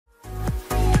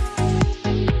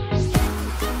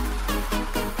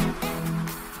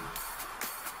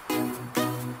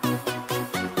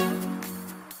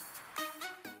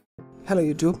Hello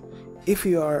YouTube, if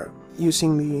you are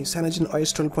using the Cyanogen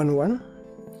OS 12.1,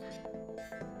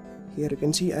 here you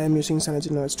can see I am using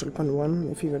Cyanogen OS 12.1.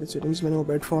 If you go to settings menu,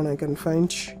 bed phone, I can find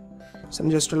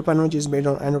Cyanogen OS 12.1, which is based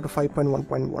on Android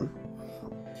 5.1.1,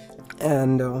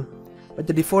 and but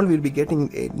the default will be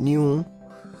getting a new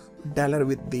dialer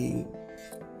with the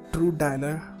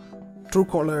true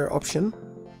caller option,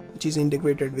 which is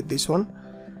integrated with this one,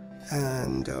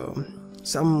 and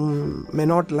some may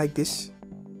not like this,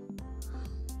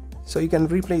 so you can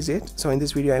replace it. So in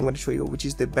this video I'm going to show you which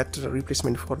is the better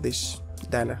replacement for this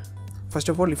dialer. First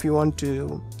of all, if you want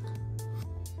to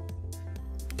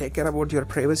take care about your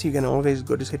privacy, you can always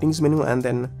go to settings menu and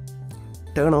then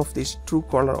turn off these true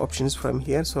caller options from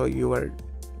here, so your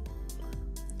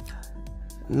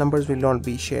numbers will not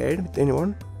be shared with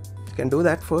anyone. You can do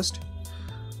that first.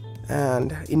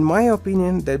 And in my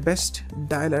opinion, the best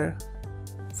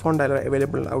phone dialer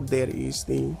available out there is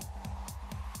the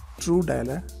True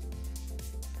Dialer.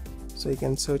 So you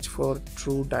can search for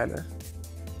True Dialer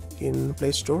in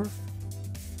Play Store.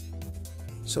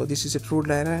 So this is a True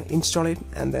Dialer. Install it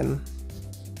and then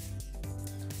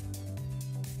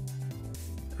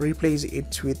replace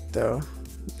it with the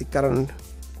current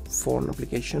phone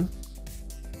application.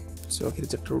 So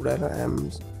here's a True Dialer. I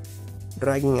am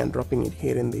dragging and dropping it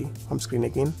here in the home screen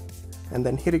again, and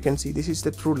then here you can see this is the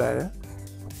True Dialer.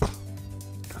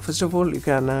 First of all, you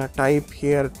can type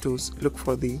here to look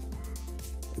for the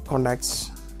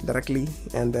contacts directly,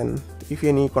 and then if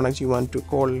any contacts you want to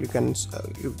call, you can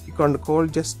call,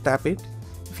 just tap it.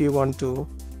 If you want to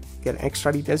get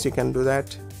extra details, you can do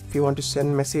that. If you want to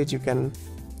send message, you can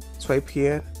swipe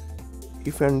here.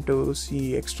 If you want to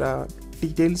see extra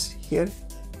details here,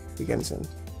 you can send.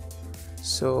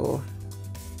 So,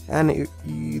 and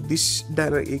this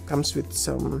dialer, it comes with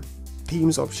some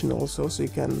themes option also, so you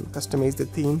can customize the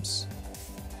themes.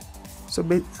 So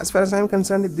as far as I'm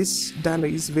concerned, this dialer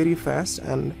is very fast,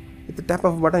 and with the tap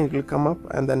of a button it will come up,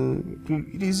 and then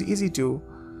it is easy to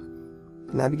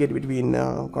navigate between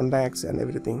contacts and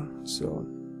everything. So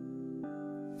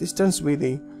this turns to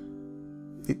be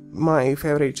my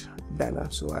favorite dialer,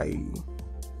 so I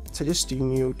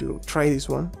suggesting you to try this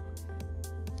one.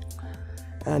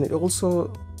 And it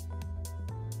also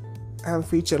have a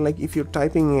feature like if you're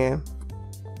typing a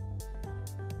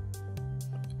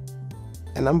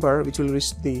number, which will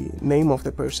list the name of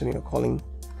the person you're calling,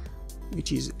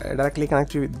 which is directly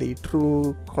connected with the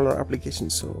True Caller application,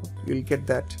 so you'll get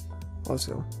that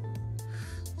also.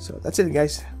 So that's it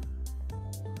guys,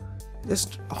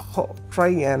 just try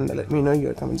and let me know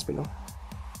your comments below.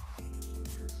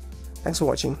 Thanks for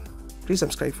watching. Please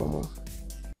subscribe for more.